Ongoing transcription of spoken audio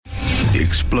the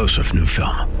explosive new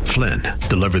film, Flynn,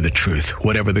 deliver the truth,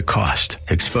 whatever the cost,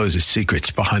 exposes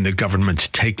secrets behind the government's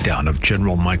takedown of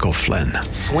General Michael Flynn.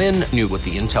 Flynn knew what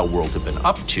the intel world had been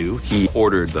up to. He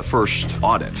ordered the first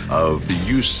audit of the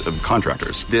use of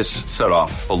contractors. This set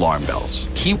off alarm bells.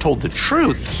 He told the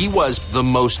truth. He was the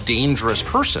most dangerous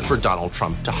person for Donald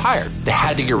Trump to hire. They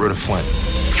had to get rid of Flynn.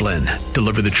 Flynn,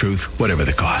 deliver the truth, whatever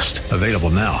the cost. Available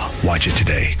now. Watch it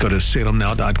today. Go to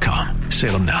salemnow.com.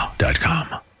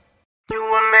 salemnow.com. You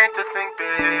were made to think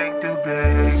big, too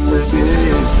big, too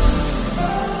big.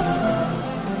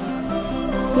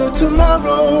 But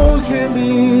tomorrow can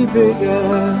be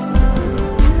bigger.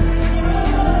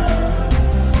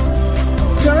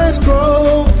 Just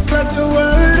grow, let the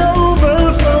word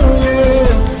overflow,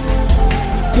 yeah.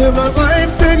 Live a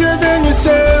life bigger than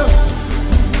yourself.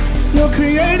 You're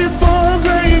created for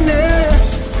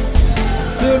greatness.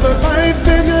 Live a life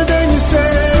bigger than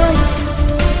yourself.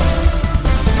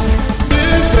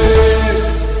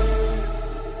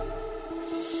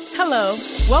 Hello,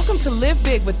 welcome to Live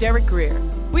Big with Derek Grier.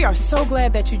 We are so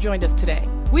glad that you joined us today.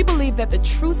 We believe that the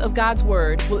truth of God's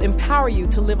Word will empower you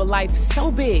to live a life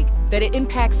so big that it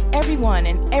impacts everyone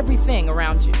and everything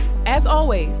around you. As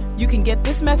always, you can get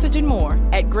this message and more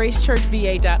at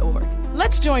gracechurchva.org.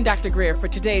 Let's join Dr. Grier for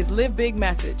today's Live Big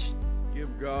message.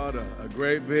 Give God a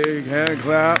great big hand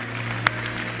clap.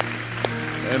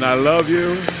 And I love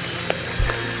you.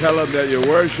 Tell him that you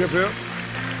worship him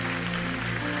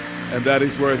and that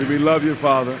he's worthy. We love you,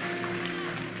 Father.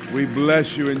 We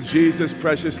bless you in Jesus'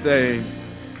 precious name.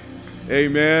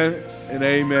 Amen and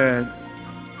amen.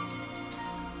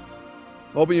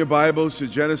 Open your Bibles to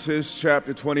Genesis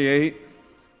chapter 28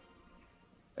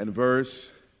 and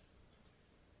verse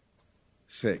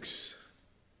 6.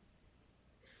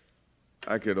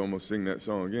 I could almost sing that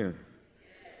song again.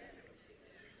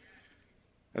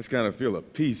 That's kind of feel a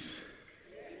peace.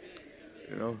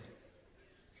 You know,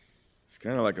 it's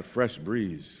kind of like a fresh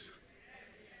breeze.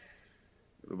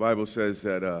 The Bible says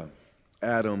that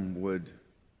Adam would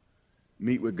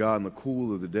meet with God in the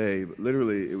cool of the day, but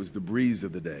literally it was the breeze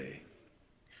of the day.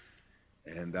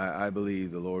 And I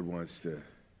believe the Lord wants to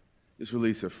just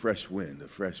release a fresh wind, a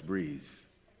fresh breeze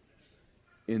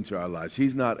into our lives.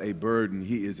 He's not a burden,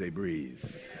 he is a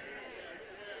breeze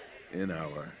in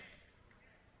our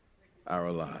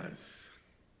lives.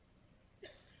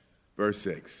 Verse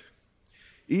 6.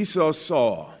 Esau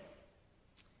saw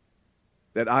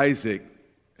that Isaac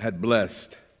had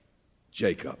blessed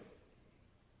Jacob.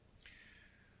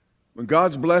 When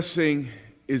God's blessing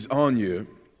is on you,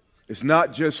 it's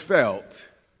not just felt,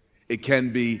 it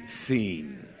can be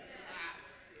seen.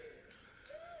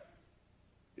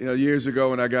 You know, years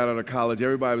ago when I got out of college,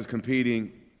 everybody was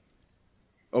competing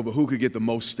over who could get the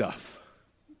most stuff.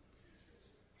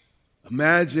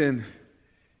 Imagine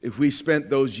if we spent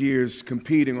those years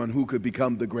competing on who could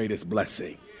become the greatest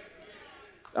blessing.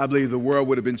 I believe the world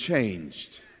would have been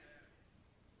changed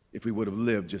if we would have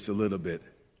lived just a little bit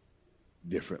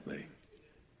differently.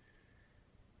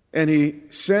 And he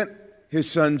sent his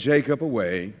son Jacob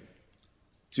away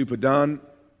to Padan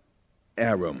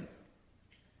Aram.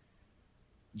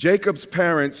 Jacob's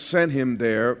parents sent him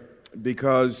there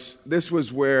because this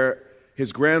was where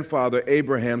his grandfather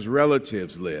Abraham's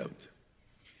relatives lived.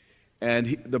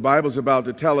 And the Bible's about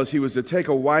to tell us he was to take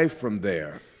a wife from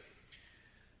there.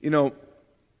 You know,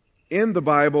 in the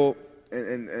Bible,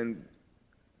 and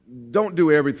don't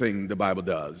do everything the Bible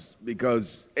does,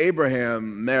 because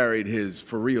Abraham married his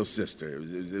for real sister.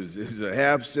 It was a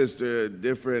half-sister,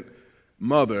 different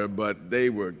mother, but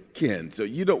they were kin. So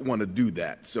you don't want to do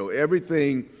that. So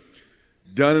everything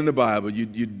done in the Bible,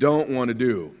 you don't want to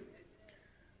do.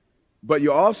 But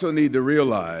you also need to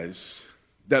realize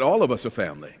that all of us are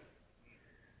family.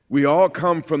 We all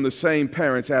come from the same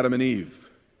parents, Adam and Eve.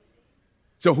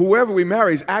 So whoever we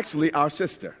marry is actually our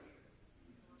sister.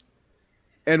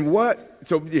 And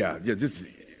just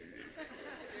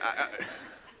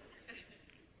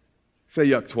say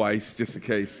yuck twice, just in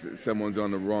case someone's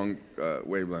on the wrong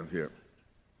wavelength here.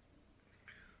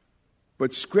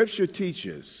 But Scripture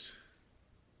teaches,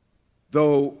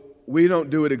 though we don't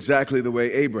do it exactly the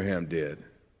way Abraham did,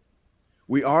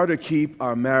 we are to keep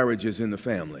our marriages in the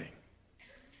family.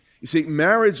 You see,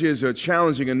 marriages are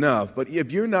challenging enough, but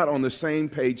if you're not on the same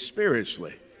page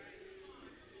spiritually,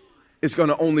 it's going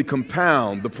to only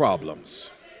compound the problems.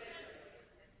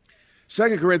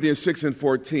 2 Corinthians 6 and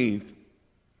 14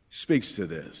 speaks to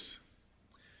this.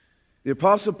 The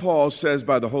Apostle Paul says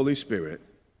by the Holy Spirit,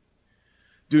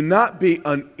 do not be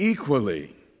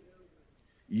unequally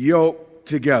yoked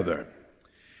together,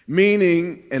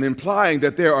 meaning and implying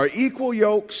that there are equal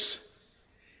yokes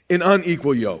and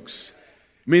unequal yokes.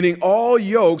 meaning all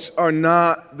yokes are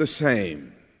not the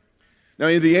same. Now,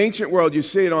 in the ancient world, you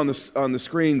see it on the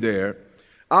screen there,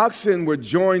 oxen were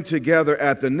joined together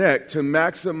at the neck to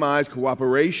maximize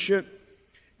cooperation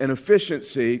and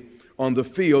efficiency on the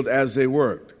field as they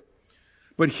worked.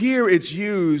 But here it's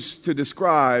used to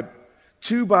describe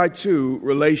 2-by-2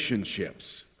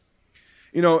 relationships.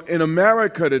 You know, in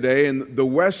America today, in the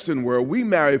Western world, we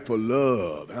marry for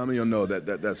love. How many of you know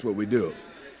that's what we do?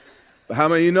 But how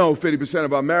many of you know 50%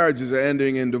 of our marriages are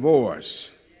ending in divorce?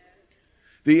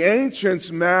 The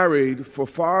ancients married for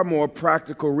far more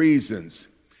practical reasons,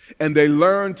 and they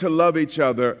learned to love each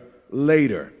other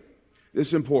later. This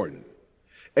is important.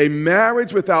 A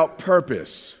marriage without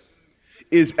purpose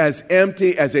is as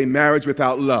empty as a marriage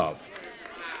without love.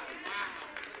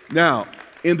 Now,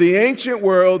 in the ancient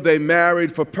world, they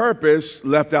married for purpose,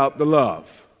 left out the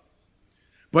love.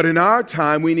 But in our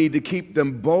time, we need to keep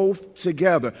them both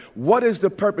together. What is the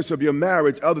purpose of your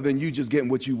marriage other than you just getting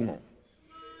what you want?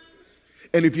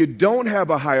 And if you don't have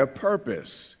a higher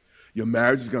purpose, your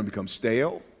marriage is going to become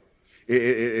stale.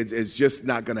 It's just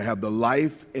not going to have the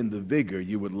life and the vigor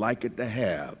you would like it to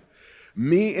have.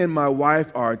 Me and my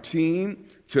wife are a team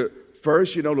to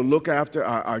first, to look after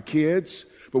our kids,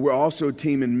 but we're also a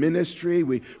team in ministry.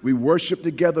 We worship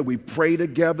together, we pray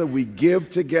together, we give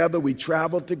together, we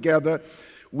travel together.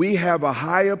 We have a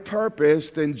higher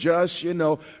purpose than just,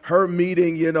 her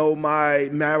meeting, my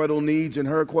marital needs and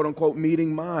her, quote unquote,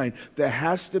 meeting mine. There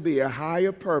has to be a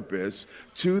higher purpose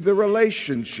to the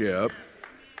relationship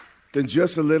than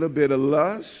just a little bit of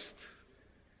lust.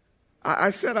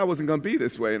 I said I wasn't going to be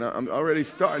this way, and I'm already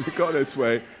starting to go this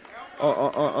way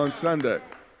on Sunday.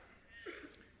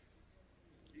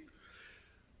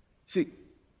 See,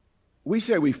 we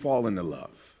say we fall into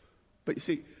love, but you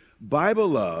see, Bible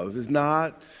love is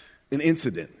not an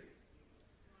incident.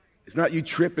 It's not you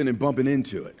tripping and bumping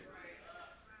into it.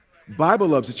 Bible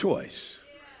love's a choice.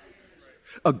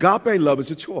 Agape love is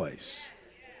a choice.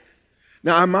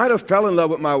 Now, I might have fell in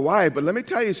love with my wife, but let me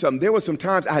tell you something. There were some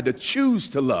times I had to choose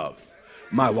to love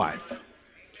my wife.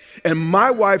 And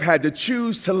my wife had to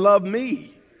choose to love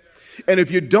me. And if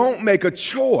you don't make a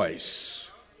choice,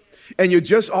 and you're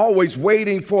just always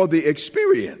waiting for the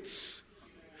experience,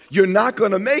 you're not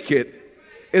going to make it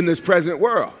in this present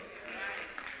world.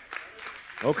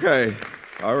 Okay,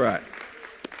 all right.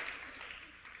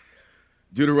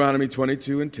 Deuteronomy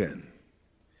 22:10.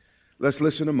 Let's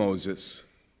listen to Moses.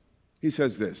 He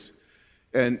says this,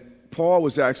 and Paul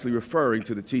was actually referring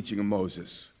to the teaching of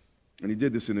Moses, and he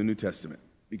did this in the New Testament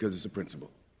because it's a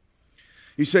principle.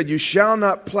 He said, "You shall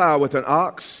not plow with an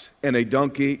ox and a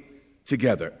donkey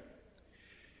together.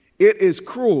 It is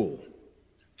cruel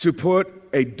to put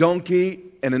a donkey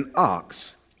and an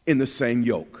ox in the same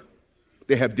yoke.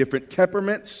 They have different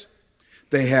temperaments.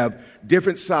 They have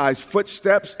different sized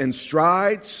footsteps and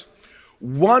strides.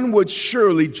 One would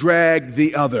surely drag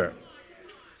the other."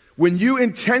 When you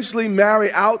intentionally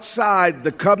marry outside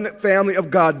the covenant family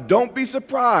of God, don't be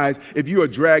surprised if you are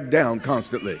dragged down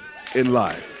constantly in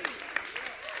life.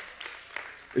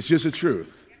 It's just the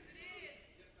truth.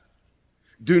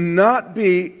 Do not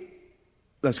be,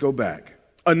 let's go back,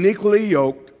 unequally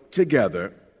yoked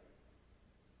together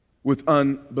with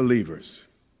unbelievers.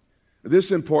 This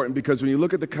is important because when you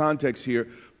look at the context here,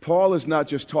 Paul is not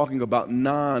just talking about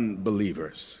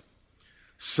non-believers.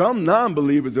 Some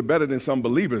non-believers are better than some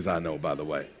believers I know, by the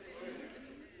way.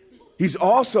 He's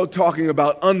also talking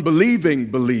about unbelieving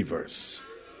believers.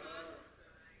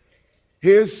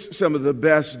 Here's some of the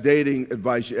best dating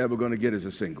advice you're ever going to get as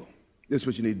a single. This is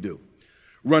what you need to do.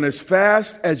 Run as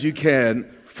fast as you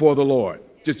can for the Lord.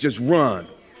 Just run.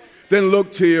 Then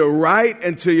look to your right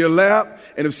and to your left,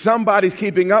 and if somebody's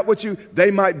keeping up with you,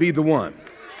 they might be the one.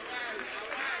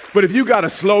 But if you got to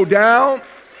slow down,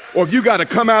 or if you got to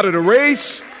come out of the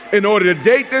race in order to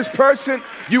date this person,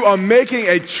 you are making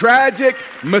a tragic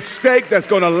mistake that's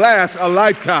going to last a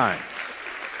lifetime.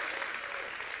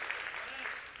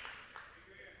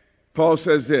 Paul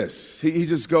says this. He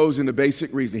just goes into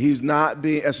basic reason. He's not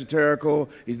being esoterical.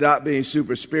 He's not being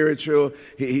super spiritual.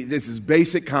 This is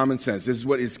basic common sense. This is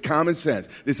what is common sense.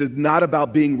 This is not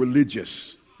about being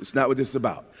religious. It's not what this is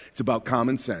about. It's about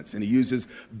common sense. And he uses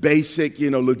basic,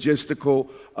 logistical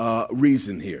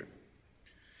reason here.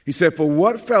 He said, "For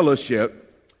what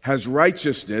fellowship has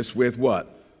righteousness with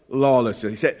what?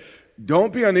 Lawlessness." He said,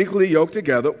 don't be unequally yoked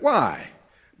together. Why?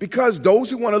 Because those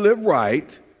who want to live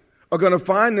right are going to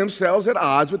find themselves at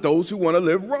odds with those who want to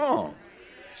live wrong.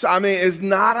 So, it's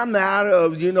not a matter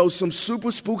of, some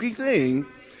super spooky thing.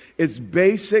 It's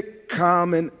basic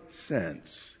common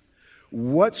sense.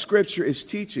 What Scripture is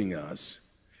teaching us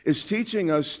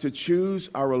to choose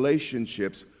our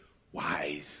relationships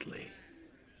wisely.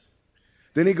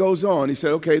 Then he goes on. He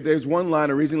said, okay, there's one line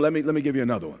of reasoning. Let me give you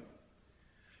another one.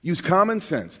 Use common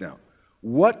sense now.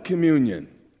 What communion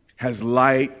has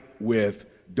light with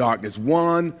darkness?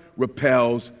 One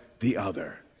repels the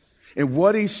other. And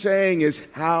what he's saying is,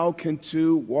 how can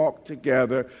two walk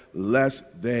together lest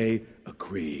they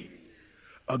agree?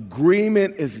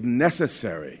 Agreement is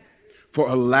necessary for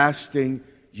a lasting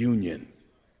union.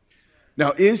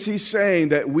 Now, is he saying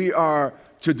that we are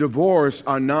to divorce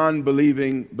our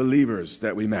non-believing believers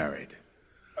that we married?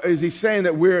 Is he saying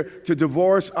that we're to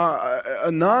divorce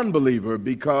a non-believer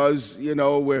because,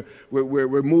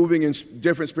 we're moving in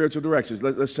different spiritual directions?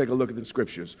 Let's take a look at the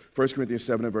scriptures. 1 Corinthians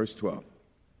 7 and verse 12.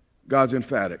 God's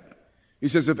emphatic. He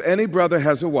says, if any brother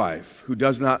has a wife who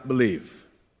does not believe,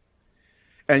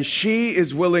 and she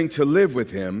is willing to live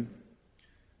with him,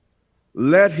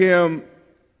 let him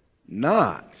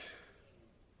not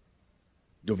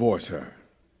divorce her.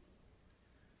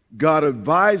 God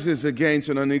advises against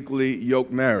an unequally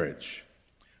yoked marriage.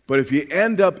 But if you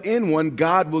end up in one,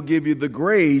 God will give you the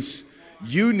grace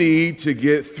you need to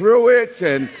get through it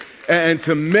and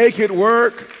to make it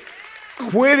work.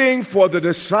 Quitting for the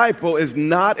disciple is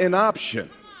not an option.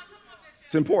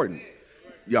 It's important.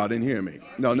 Y'all didn't hear me.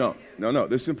 No.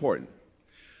 This is important.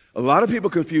 A lot of people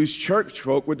confuse church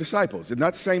folk with disciples. It's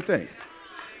not the same thing.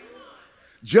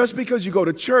 Just because you go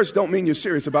to church don't mean you're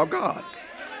serious about God.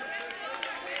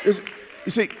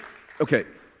 You see, okay,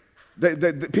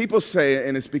 the people say it,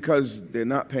 and it's because they're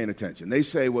not paying attention. They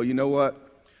say, well, you know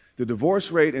what? The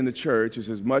divorce rate in the church is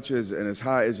as much as and as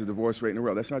high as the divorce rate in the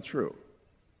world. That's not true.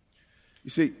 You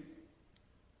see,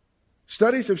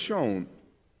 studies have shown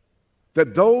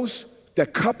that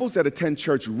couples that attend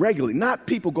church regularly, not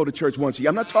people go to church once a year.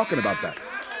 I'm not talking about that.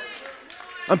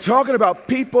 I'm talking about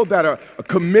people that are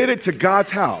committed to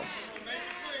God's house.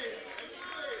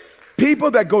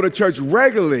 People that go to church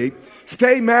regularly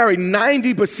stay married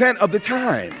 90% of the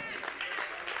time.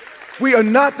 We are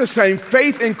not the same.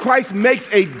 Faith in Christ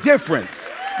makes a difference.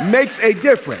 Makes a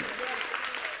difference.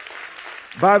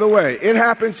 By the way, it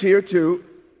happens here too.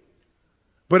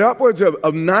 But upwards of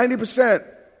 90%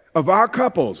 of our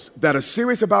couples that are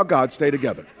serious about God stay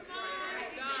together.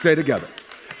 Stay together.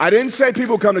 I didn't say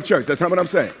people come to church. That's not what I'm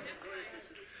saying.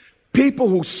 People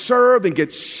who serve and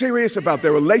get serious about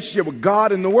their relationship with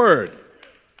God and the Word,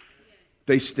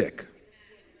 they stick.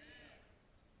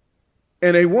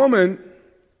 And a woman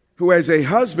who has a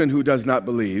husband who does not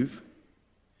believe,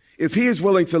 if he is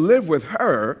willing to live with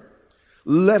her,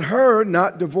 let her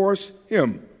not divorce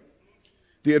him.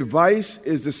 The advice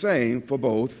is the same for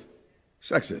both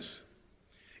sexes.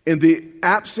 In the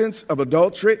absence of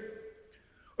adultery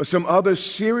or some other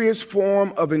serious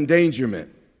form of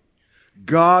endangerment,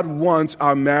 God wants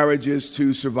our marriages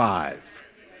to survive.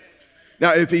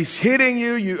 Now, if he's hitting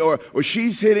you, or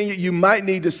she's hitting you, you might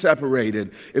need to separate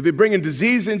it. If you're bringing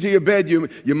disease into your bed, you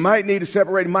might need to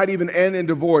separate. It might even end in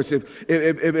divorce.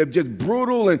 If just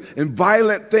brutal and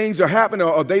violent things are happening,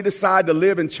 or they decide to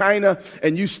live in China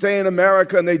and you stay in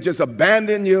America and they just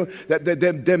abandon you, that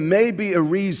there may be a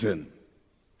reason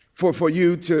for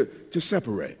you to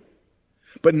separate.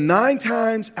 But 9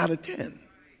 times out of 10,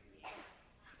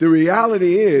 the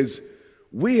reality is,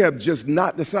 we have just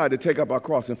not decided to take up our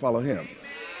cross and follow him.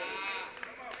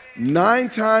 9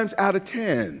 times out of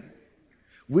 10,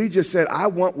 we just said, I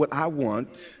want what I want,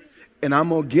 and I'm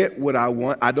going to get what I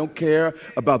want. I don't care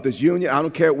about this union. I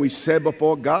don't care what we said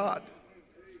before God.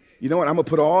 You know what? I'm going to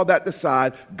put all that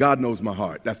aside. God knows my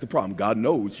heart. That's the problem. God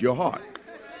knows your heart.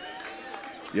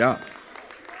 Yeah.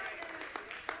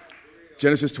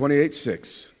 Genesis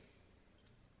 28:6.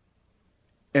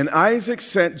 And Isaac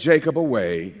sent Jacob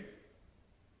away.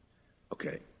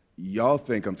 Okay, y'all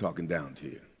think I'm talking down to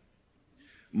you.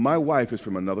 My wife is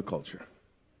from another culture.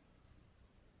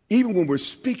 Even when we're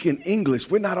speaking English,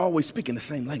 we're not always speaking the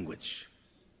same language.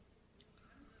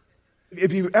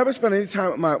 If you ever spend any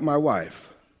time with my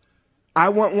wife, I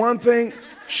want one thing,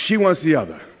 she wants the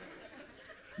other.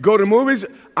 Go to movies,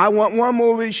 I want one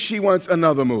movie, she wants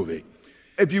another movie.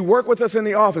 If you work with us in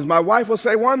the office, my wife will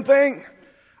say one thing,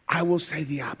 I will say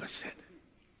the opposite.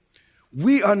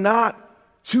 We are not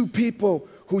two people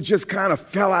who just kind of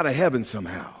fell out of heaven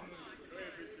somehow.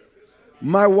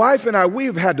 My wife and I,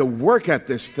 we've had to work at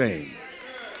this thing.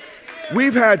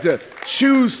 We've had to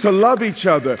choose to love each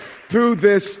other through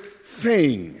this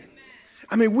thing.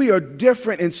 I mean, we are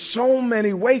different in so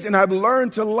many ways, and I've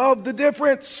learned to love the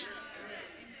difference.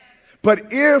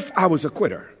 But if I was a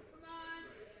quitter,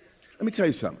 let me tell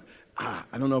you something. I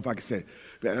don't know if I can say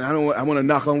it. I want to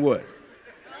knock on wood.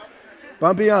 But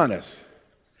I'll be honest.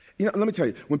 You know, let me tell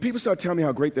you, when people start telling me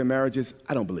how great their marriage is,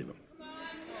 I don't believe them.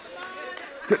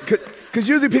 Because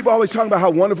usually people always talking about how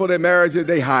wonderful their marriage is.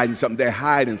 They hiding something. They're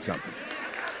hiding something.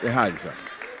 They're hiding something.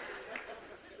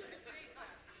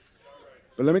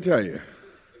 But let me tell you,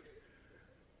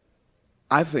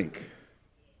 I think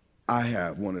I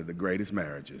have one of the greatest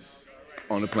marriages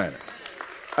on the planet.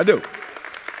 I do.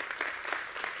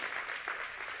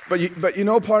 But you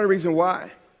know part of the reason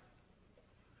why?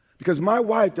 Because my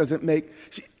wife doesn't make,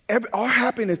 our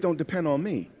happiness don't depend on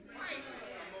me.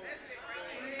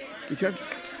 Okay?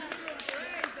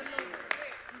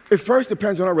 It first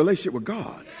depends on our relationship with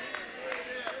God.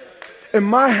 And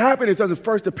my happiness doesn't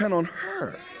first depend on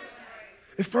her.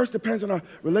 It first depends on our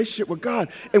relationship with God.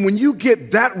 And when you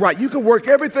get that right, you can work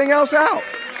everything else out.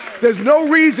 There's no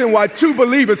reason why two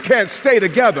believers can't stay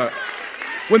together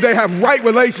when they have right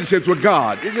relationships with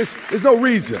God. There's no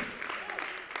reason.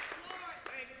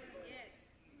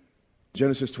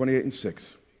 Genesis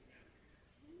 28:6.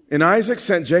 And Isaac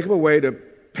sent Jacob away to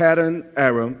Paddan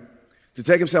Aram to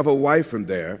take himself a wife from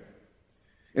there.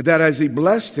 And that as he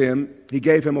blessed him, he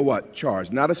gave him a what?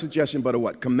 Charge. Not a suggestion, but a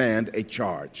what? Command, a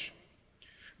charge.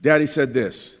 Daddy said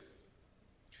this: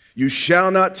 you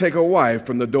shall not take a wife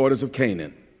from the daughters of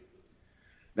Canaan.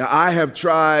 Now, I have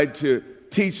tried to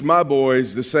teach my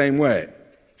boys the same way.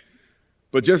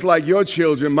 But just like your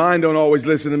children, mine don't always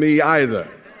listen to me either.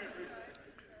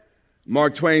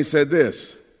 Mark Twain said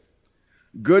this: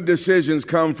 good decisions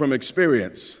come from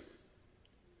experience,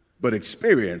 but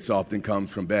experience often comes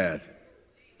from bad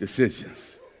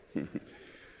decisions.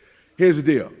 Here's the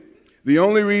deal. The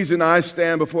only reason I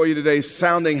stand before you today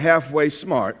sounding halfway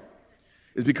smart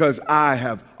is because I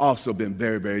have also been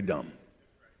very, very dumb.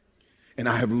 And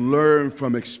I have learned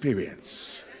from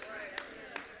experience.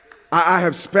 I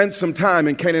have spent some time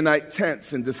in Canaanite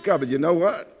tents and discovered, you know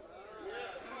what?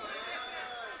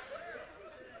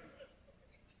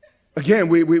 Again,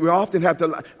 we often have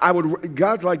to,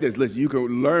 God's like this: listen, you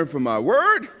can learn from my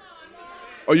word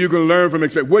or you can learn from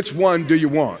experience. Which one do you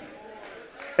want?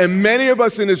 And many of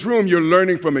us in this room, you're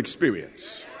learning from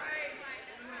experience.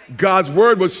 God's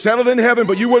word was settled in heaven,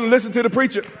 but you wouldn't listen to the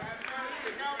preacher.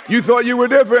 You thought you were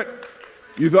different.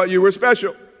 You thought you were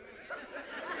special.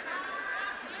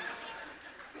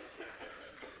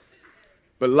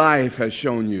 But life has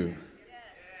shown you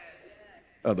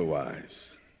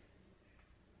otherwise.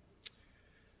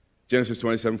 Genesis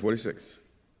 27:46.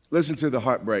 Listen to the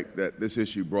heartbreak that this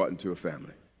issue brought into a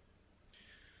family.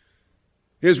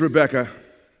 Here's Rebekah,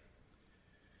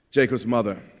 Jacob's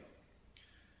mother.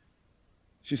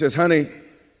 She says, honey,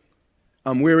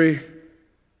 I'm weary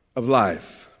of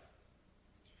life.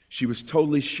 She was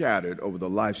totally shattered over the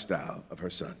lifestyle of her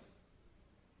son,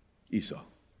 Esau.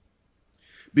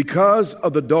 Because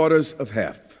of the daughters of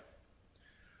Heth,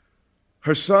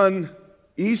 her son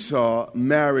Esau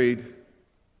married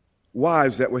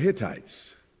wives that were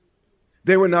Hittites.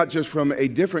 They were not just from a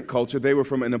different culture, they were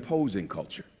from an opposing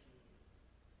culture.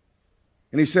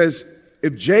 And he says,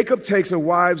 if Jacob takes a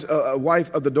wife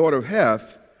of the daughter of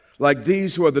Heth, like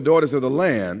these who are the daughters of the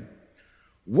land,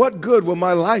 what good will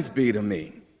my life be to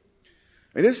me?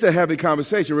 And this is a heavy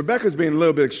conversation. Rebekah's being a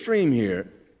little bit extreme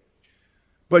here,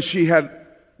 but she had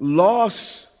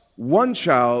lost one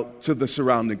child to the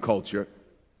surrounding culture.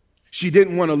 She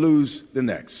didn't want to lose the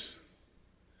next.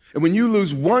 And when you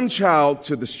lose one child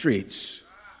to the streets,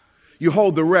 you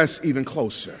hold the rest even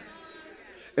closer.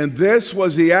 And this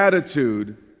was the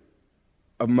attitude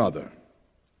of mother.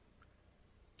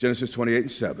 Genesis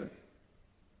 28:7.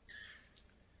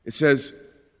 It says,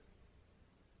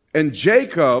 and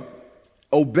Jacob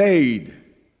obeyed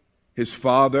his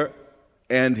father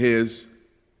and his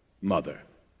mother.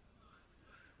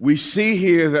 We see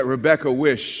here that Rebekah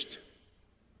wished,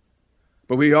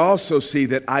 but we also see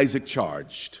that Isaac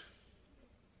charged.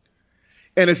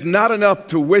 And it's not enough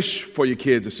to wish for your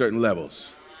kids at certain levels.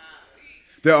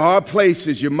 There are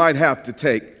places you might have to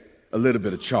take a little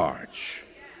bit of charge.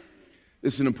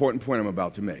 This is an important point I'm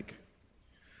about to make.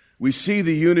 We see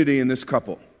the unity in this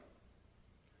couple.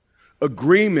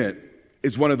 Agreement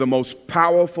is one of the most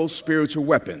powerful spiritual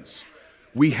weapons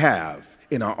we have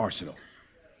in our arsenal.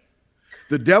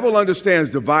 The devil understands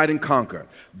divide and conquer.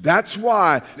 That's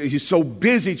why he's so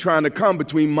busy trying to come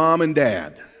between mom and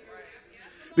dad.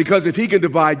 Because if he can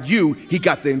divide you, he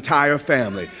got the entire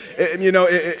family. You know,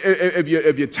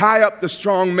 if you tie up the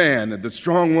strong man and the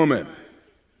strong woman,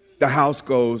 the house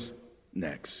goes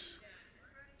next.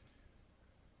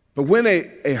 But when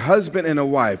a husband and a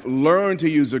wife learn to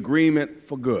use agreement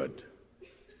for good,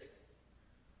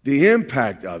 the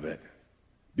impact of it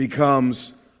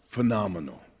becomes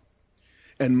phenomenal.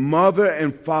 And mother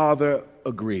and father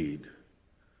agreed.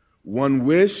 One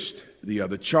wished, the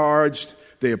other charged.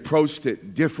 They approached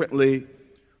it differently,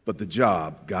 but the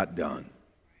job got done.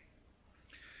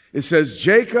 It says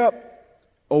Jacob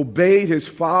obeyed his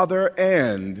father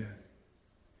and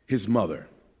his mother.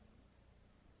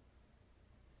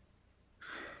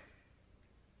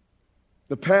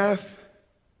 The path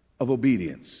of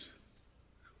obedience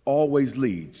always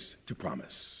leads to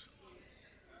promise.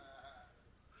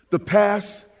 The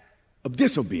path of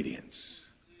disobedience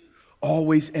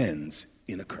always ends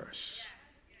in a curse.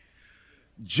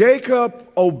 Jacob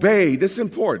obeyed. This is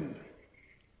important.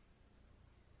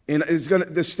 And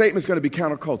this statement is going to be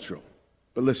countercultural,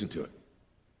 but listen to it.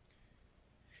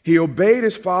 He obeyed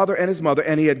his father and his mother,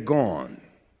 and he had gone.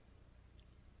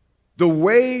 The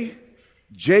way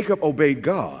Jacob obeyed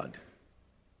God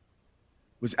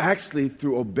was actually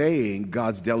through obeying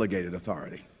God's delegated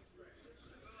authority.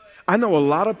 I know a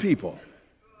lot of people,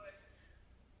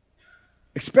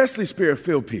 especially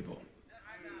spirit-filled people,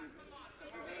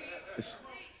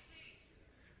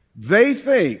 they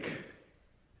think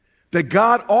that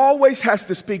God always has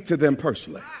to speak to them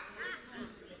personally.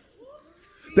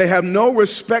 They have no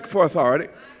respect for authority.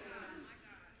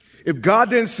 If God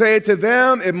didn't say it to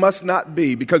them, it must not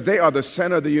be, because they are the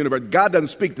center of the universe. God doesn't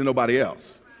speak to nobody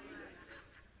else.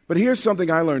 But here's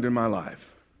something I learned in my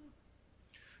life.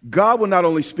 God will not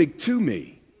only speak to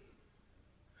me,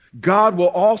 God will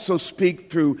also speak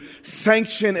through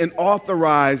sanctioned and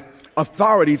authorized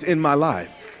authorities in my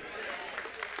life.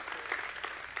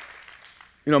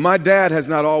 You know, my dad has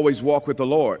not always walked with the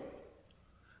Lord,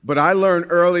 but I learned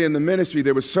early in the ministry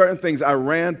there were certain things I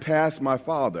ran past my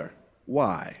father.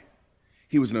 Why?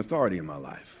 He was an authority in my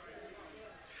life.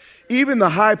 Even the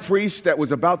high priest that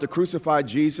was about to crucify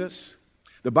Jesus,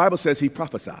 the Bible says he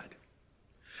prophesied.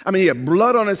 I mean, he had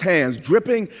blood on his hands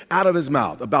dripping out of his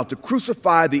mouth, about to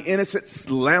crucify the innocent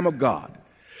Lamb of God.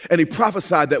 And he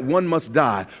prophesied that one must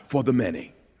die for the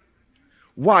many.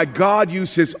 Why? God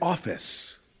used his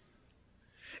office.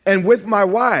 And with my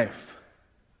wife,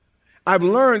 I've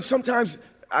learned sometimes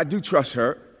I do trust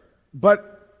her,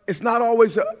 but it's not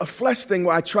always a flesh thing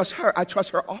where I trust her. I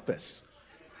trust her office.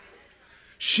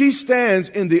 She stands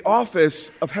in the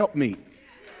office of helpmeet.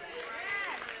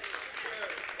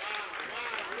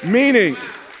 Meaning,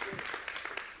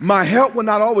 my help will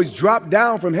not always drop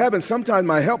down from heaven. Sometimes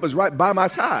my help is right by my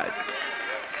side.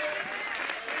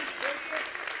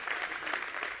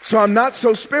 So I'm not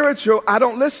so spiritual, I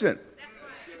don't listen.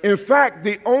 In fact,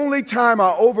 the only time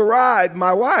I override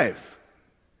my wife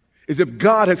is if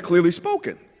God has clearly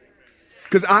spoken.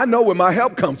 Because I know where my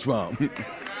help comes from.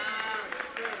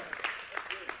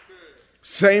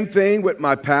 Same thing with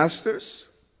my pastors.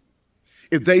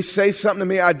 If they say something to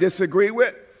me I disagree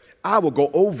with, I will go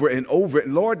over and over it.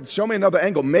 Lord, show me another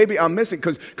angle. Maybe I'm missing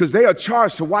because they are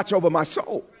charged to watch over my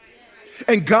soul.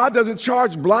 And God doesn't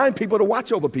charge blind people to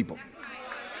watch over people.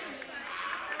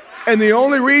 And the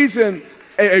only reason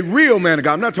a real man of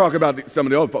God, I'm not talking about some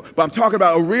of the old folks, but I'm talking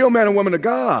about a real man and woman of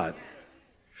God.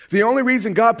 The only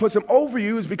reason God puts them over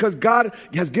you is because God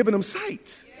has given them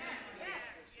sight.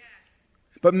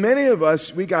 But many of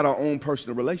us, we got our own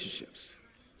personal relationships.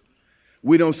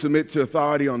 We don't submit to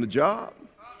authority on the job.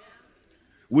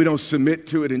 We don't submit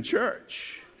to it in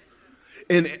church.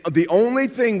 And the only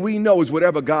thing we know is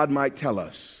whatever God might tell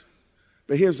us.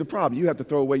 But here's the problem. You have to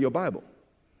throw away your Bible.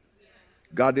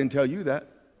 God didn't tell you that.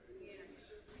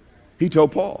 He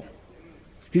told Paul.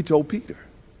 He told Peter.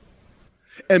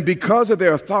 And because of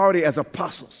their authority as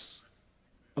apostles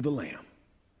of the Lamb,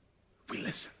 we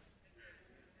listen.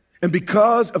 And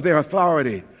because of their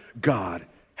authority, God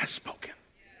has spoken.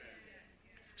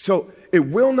 So it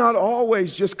will not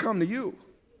always just come to you.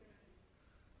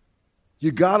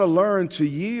 You got to learn to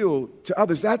yield to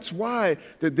others. That's why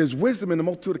there's wisdom in the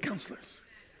multitude of counselors.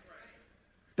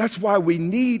 That's why we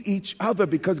need each other,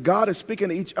 because God is speaking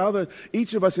to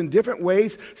each of us in different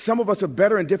ways. Some of us are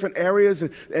better in different areas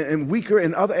and weaker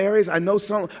in other areas. I know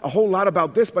a whole lot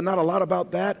about this, but not a lot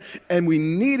about that. And we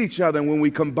need each other. And when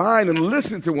we combine and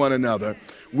listen to one another,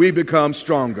 we become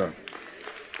stronger.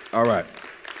 All right.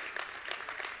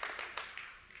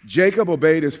 Jacob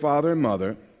obeyed his father and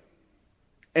mother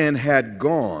and had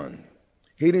gone.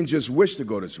 He didn't just wish to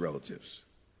go to his relatives.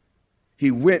 He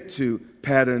went to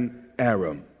Paddan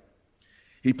Aram.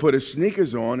 He put his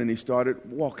sneakers on and he started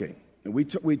walking. And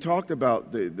we talked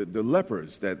about the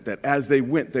lepers that as they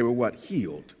went, they were what?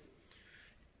 Healed.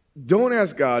 Don't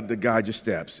ask God to guide your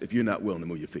steps if you're not willing to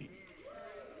move your feet.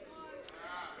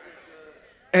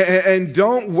 And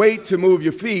don't wait to move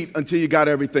your feet until you got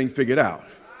everything figured out.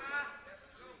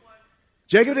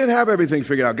 Jacob didn't have everything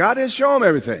figured out. God didn't show him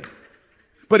everything.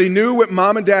 But he knew what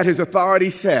mom and dad, his authority,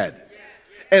 said.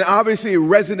 And obviously it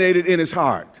resonated in his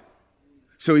heart.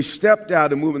 So he stepped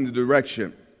out and moved in the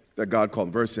direction that God called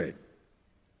him. Verse 8.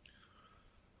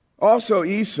 Also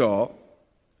Esau,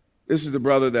 this is the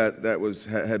brother that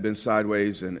had been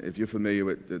sideways, and if you're familiar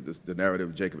with the narrative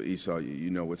of Jacob and Esau, you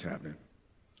know what's happening.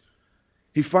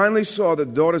 He finally saw that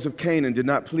the daughters of Canaan did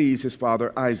not please his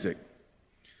father Isaac.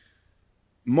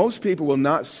 Most people will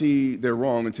not see their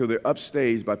wrong until they're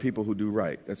upstaged by people who do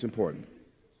right. That's important.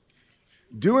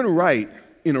 Doing right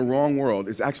in a wrong world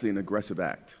is actually an aggressive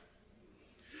act.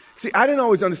 See, I didn't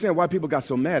always understand why people got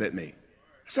so mad at me.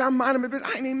 I said, I'm minding my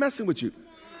business. I ain't even messing with you.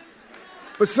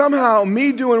 But somehow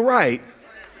me doing right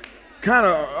kind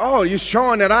of, you're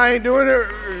showing that I ain't doing it.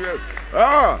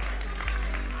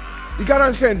 You got to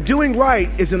understand, doing right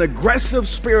is an aggressive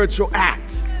spiritual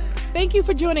act. Thank you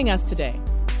for joining us today.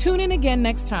 Tune in again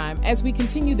next time as we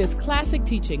continue this classic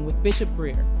teaching with Bishop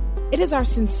Greer. It is our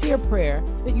sincere prayer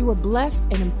that you are blessed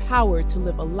and empowered to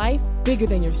live a life bigger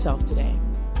than yourself today.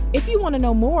 If you want to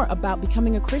know more about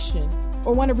becoming a Christian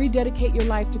or want to rededicate your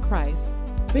life to Christ,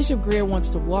 Bishop Greer wants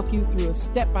to walk you through a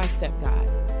step-by-step guide.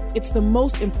 It's the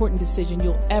most important decision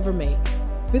you'll ever make.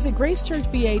 Visit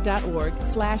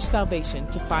gracechurchva.org/salvation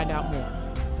to find out more.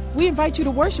 We invite you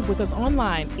to worship with us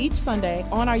online each Sunday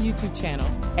on our YouTube channel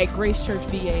at Grace Church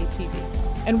VA TV.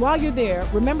 And while you're there,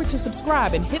 remember to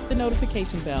subscribe and hit the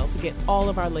notification bell to get all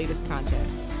of our latest content.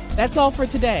 That's all for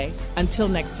today. Until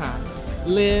next time,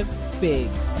 live big.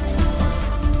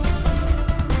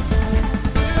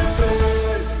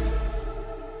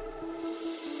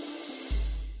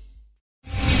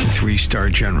 3-star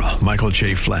General Michael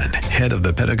J. Flynn, head of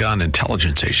the Pentagon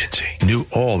Intelligence Agency, knew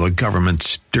all the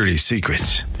government's dirty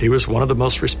secrets. He was one of the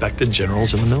most respected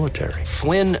generals in the military.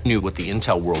 Flynn knew what the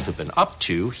intel world had been up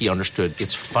to. He understood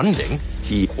its funding.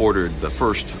 He ordered the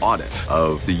first audit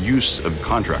of the use of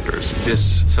contractors.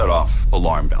 This set off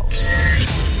alarm bells.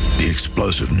 The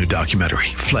explosive new documentary,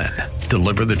 Flynn,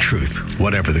 Deliver the Truth,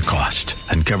 Whatever the Cost,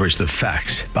 uncovers the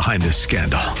facts behind this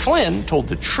scandal. Flynn told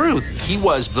the truth. He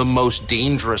was the most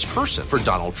dangerous person for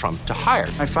Donald Trump to hire.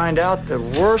 I find out the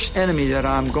worst enemy that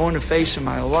I'm going to face in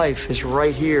my life is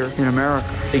right here in America.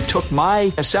 They took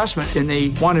my assessment and they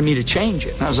wanted me to change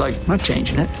it. And I was like, I'm not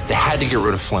changing it. They had to get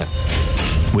rid of Flynn.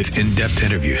 With in-depth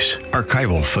interviews,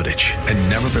 archival footage, and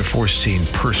never-before-seen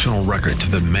personal records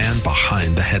of the man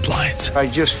behind the headlines. I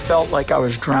just felt like I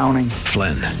was drowning.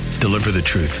 Flynn, Deliver the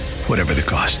Truth, Whatever the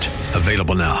Cost.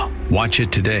 Available now. Watch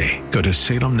it today. Go to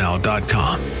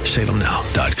salemnow.com.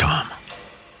 salemnow.com.